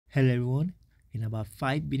Hello everyone, in about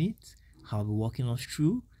 5 minutes, I'll be walking us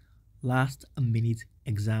through last minute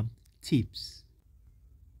exam tips.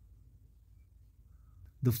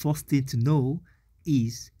 The first thing to know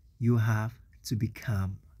is you have to be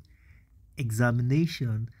calm.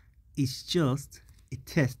 Examination is just a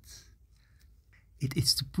test. It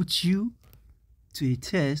is to put you to a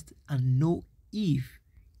test and know if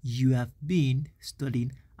you have been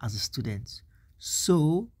studying as a student.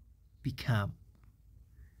 So be calm.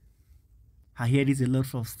 I hear this a lot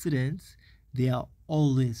from students. They are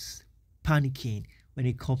always panicking when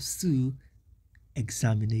it comes to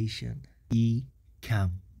examination. Be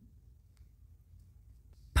calm.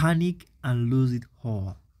 Panic and lose it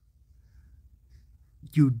all.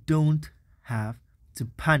 You don't have to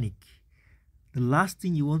panic. The last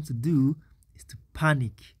thing you want to do is to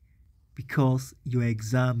panic because your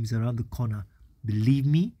exam is around the corner. Believe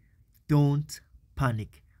me, don't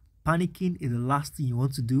panic. Panicking is the last thing you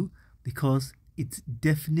want to do because it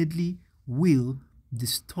definitely will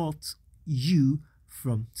distort you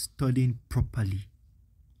from studying properly.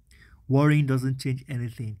 Worrying doesn't change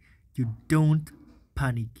anything. You don't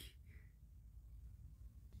panic.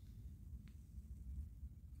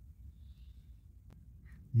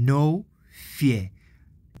 No fear.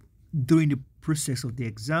 During the process of the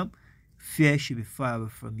exam, fear should be far away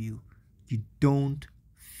from you. You don't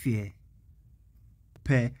fear.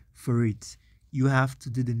 Prepare for it. You have to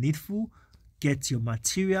do the needful. Get your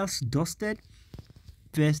materials dusted.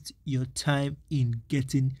 Invest your time in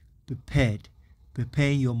getting prepared.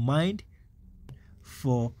 Preparing your mind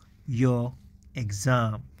for your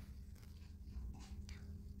exam.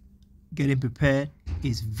 Getting prepared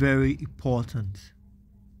is very important.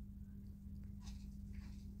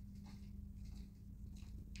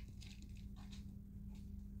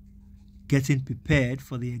 Getting prepared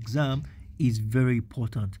for the exam is very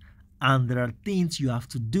important, and there are things you have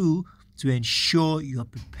to do to ensure you are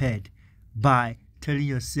prepared by telling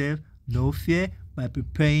yourself no fear, by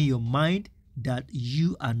preparing your mind that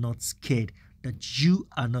you are not scared, that you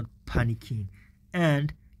are not panicking,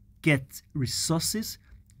 and get resources,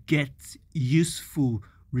 get useful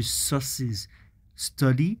resources.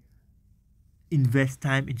 Study, invest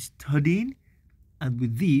time in studying, and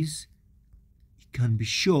with this you can be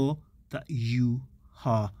sure that you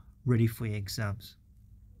are ready for your exams.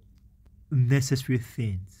 Necessary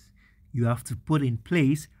things. You have to put in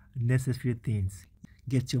place necessary things.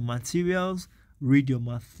 Get your materials, read your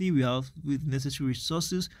materials with necessary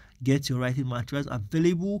resources, get your writing materials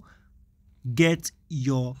available, get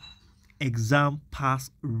your exam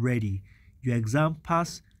pass ready. Your exam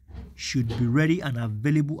pass should be ready and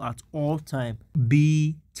available at all time.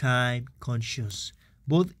 Be time conscious,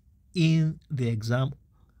 both in the exam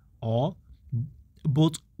or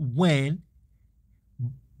both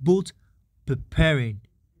preparing.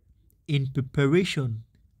 In preparation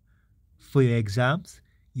for your exams,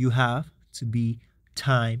 you have to be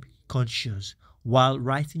time conscious. While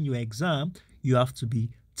writing your exam, you have to be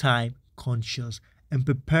time conscious. And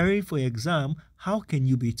preparing for your exam, how can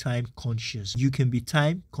you be time conscious? You can be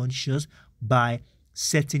time conscious by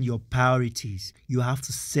setting your priorities. You have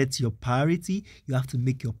to set your priority. You have to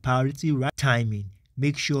make your priority right. Timing.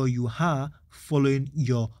 Make sure you are following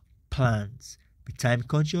your plans. Be time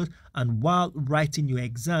conscious, and while writing your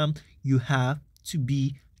exam, you have to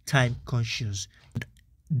be time conscious.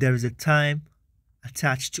 There is a time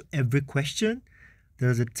attached to every question. There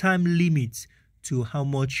is a time limit to how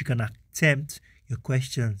much you can attempt your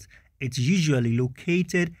questions. It's usually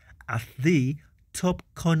located at the top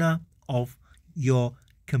corner of your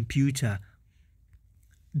computer.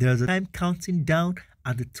 There's a time counting down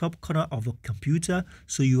at the top corner of the computer,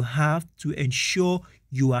 so you have to ensure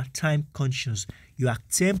you are time conscious. You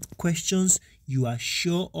attempt questions you are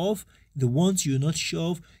sure of. The ones you're not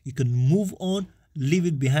sure of, you can move on, leave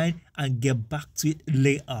it behind, and get back to it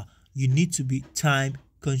later. You need to be time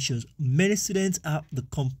conscious. Many students have the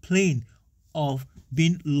complaint of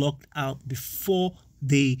being locked out before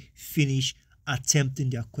they finish attempting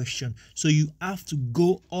their question. So you have to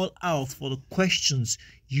go all out for the questions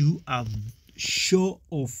you are sure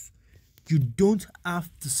of. You don't have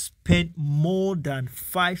to spend more than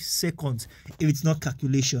 5 seconds if it's not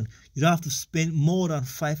calculation. You don't have to spend more than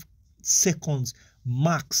 5 seconds,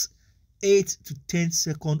 max 8 to 10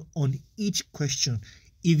 seconds on each question.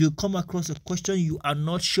 If you come across a question you are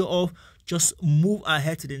not sure of, just move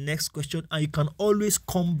ahead to the next question, and you can always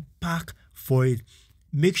come back for it.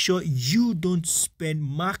 Make sure you don't spend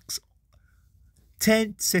max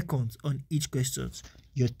 10 seconds on each question.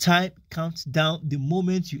 Your time counts down the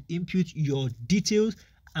moment you input your details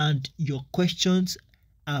and your questions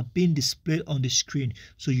are being displayed on the screen.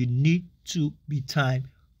 So you need to be time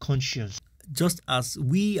conscious. Just as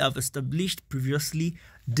we have established previously,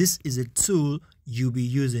 this is a tool you'll be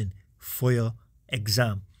using for your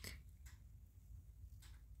exam.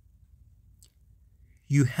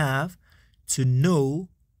 You have to know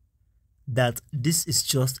that this is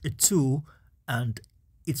just a tool and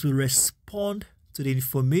it will respond to the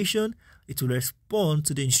information, it will respond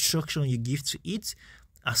to the instruction you give to it.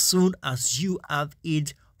 As soon as you have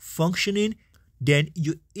it functioning, then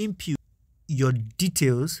you input your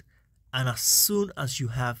details, and as soon as you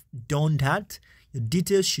have done that, your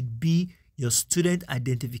details should be your student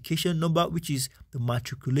identification number, which is the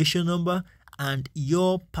matriculation number, and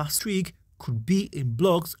your password could be in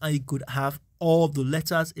blocks, and you could have all the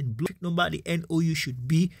letters in block. Number, the NOU should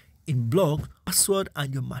be in block. Password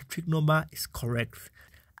and your matric number is correct,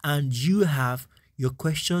 and you have your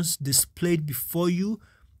questions displayed before you.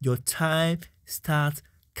 Your time starts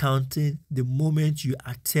counting the moment you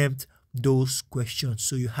attempt those questions,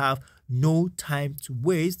 so you have no time to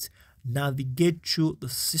waste. Navigate through the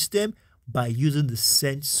system by using the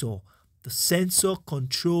sensor. The sensor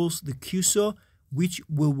controls the cursor, which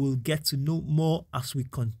we will get to know more as we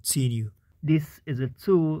continue. This is a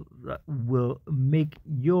tool that will make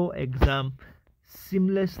your exam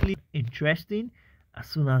seamlessly interesting. As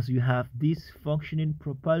soon as you have this functioning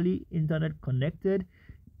properly, internet connected,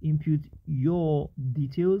 input your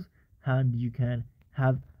details, and you can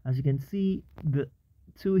have, as you can see, the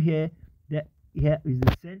tool here, that here is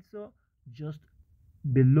the sensor just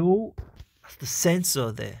below. That's the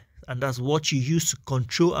sensor there, and that's what you use to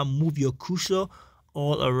control and move your cursor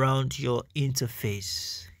all around your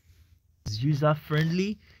interface. It's user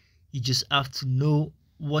friendly. You just have to know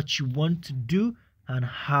what you want to do and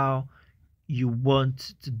how you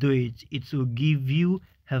want to do it. It will give you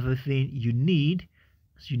everything you need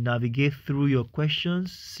as you navigate through your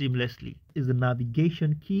questions seamlessly. Is the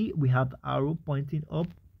navigation key. We have the arrow pointing up,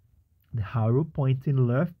 the arrow pointing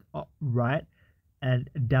left, up, right, and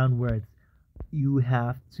downwards. You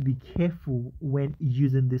have to be careful when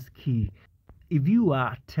using this key. If you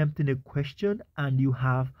are attempting a question and you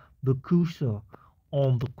have the cursor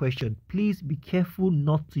on the question, please be careful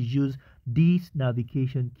not to use this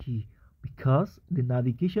navigation key, because the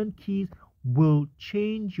navigation keys will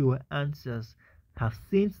change your answers. I've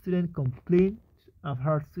seen students complain, I've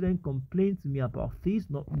heard students complain to me about this,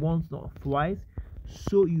 not once, not twice.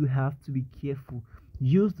 So you have to be careful.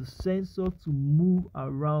 Use the sensor to move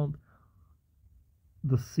around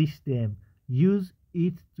the system. Use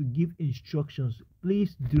it to give instructions.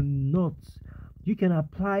 Please do not. You can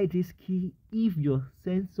apply this key if your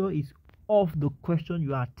sensor is off the question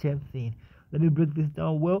you are attempting. Let me break this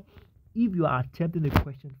down well. If you are attempting a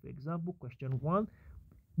question, for example, question 1,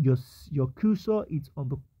 your cursor is on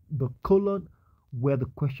the colon where the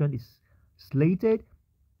question is slated.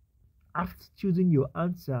 After choosing your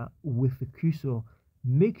answer with the cursor,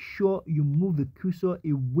 make sure you move the cursor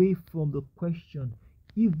away from the question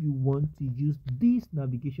if you want to use this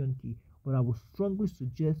navigation key. But I would strongly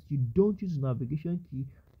suggest you don't use the navigation key.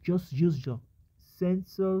 Just use your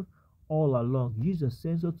sensor all along. Use your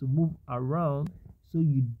sensor to move around so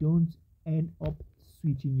you don't end up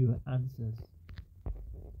switching your answers.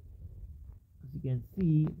 As you can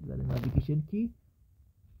see, that the navigation key.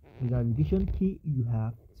 The navigation key, you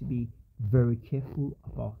have to be very careful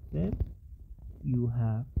about them. You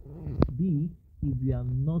have to be, if you are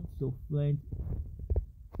not so fluent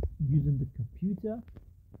using the computer,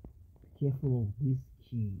 be careful of these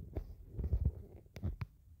keys.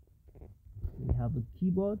 We have the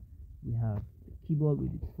keyboard. We have the keyboard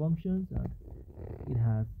with its functions, and it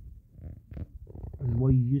has what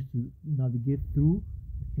you use to navigate through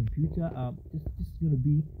the computer. This is going to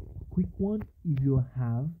be a quick one. If you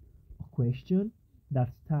have a question that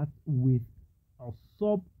starts with a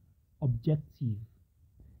sub-objective,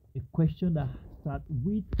 a question that starts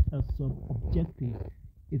with a sub-objective,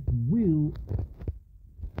 it will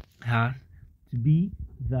have to be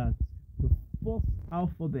that the first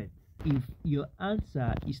alphabet, if your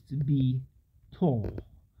answer is to be tall,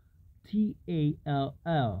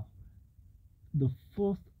 T-A-L-L, the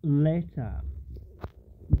first letter,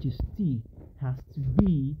 which is T, has to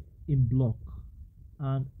be in block,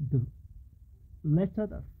 and the letter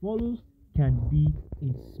that follows can be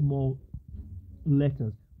in small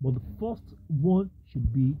letters, but the first one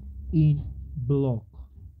should be in block.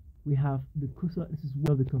 We have the cursor. This is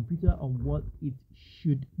where the computer on what it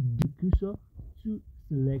should do. Cursor to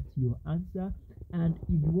select your answer, and if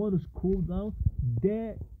you want to scroll down,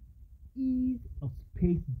 there is a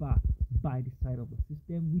space bar by the side of the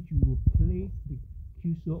system which you will place the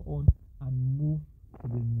cursor on and move to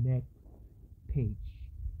the next page.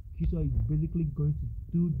 Cursor is basically going to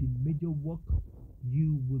do the major work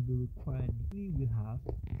you will be requiring. You will have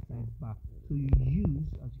a sidebar. So you use,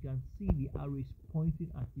 as you can see, the arrow is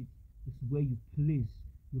pointing at it. This is where you place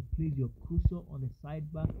your cursor on the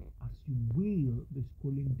sidebar as you will be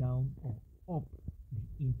scrolling down or up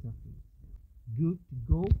the interface. Good to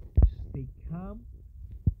go. Stay calm.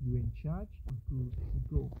 You're in charge. Good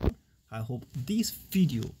to go. I hope this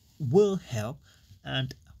video will help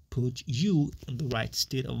and put you in the right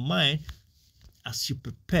state of mind as you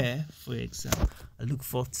prepare for your exam. I look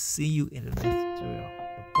forward to seeing you in the next tutorial.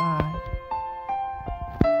 Bye.